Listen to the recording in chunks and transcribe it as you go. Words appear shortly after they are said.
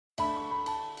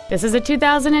This is a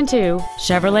 2002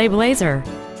 Chevrolet Blazer.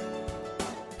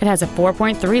 It has a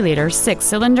 4.3-liter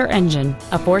six-cylinder engine,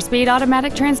 a 4-speed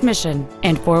automatic transmission,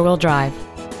 and four-wheel drive.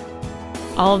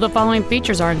 All of the following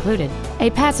features are included: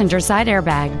 a passenger side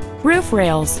airbag, roof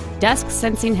rails, dusk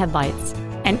sensing headlights,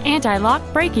 an anti-lock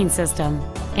braking system,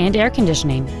 and air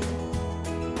conditioning.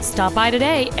 Stop by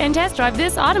today and test drive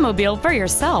this automobile for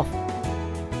yourself.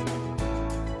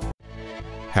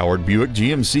 Howard Buick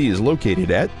GMC is located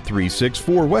at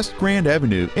 364 West Grand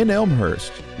Avenue in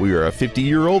Elmhurst. We are a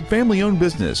 50-year-old family-owned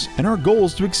business, and our goal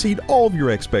is to exceed all of your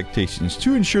expectations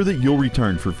to ensure that you'll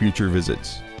return for future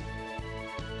visits.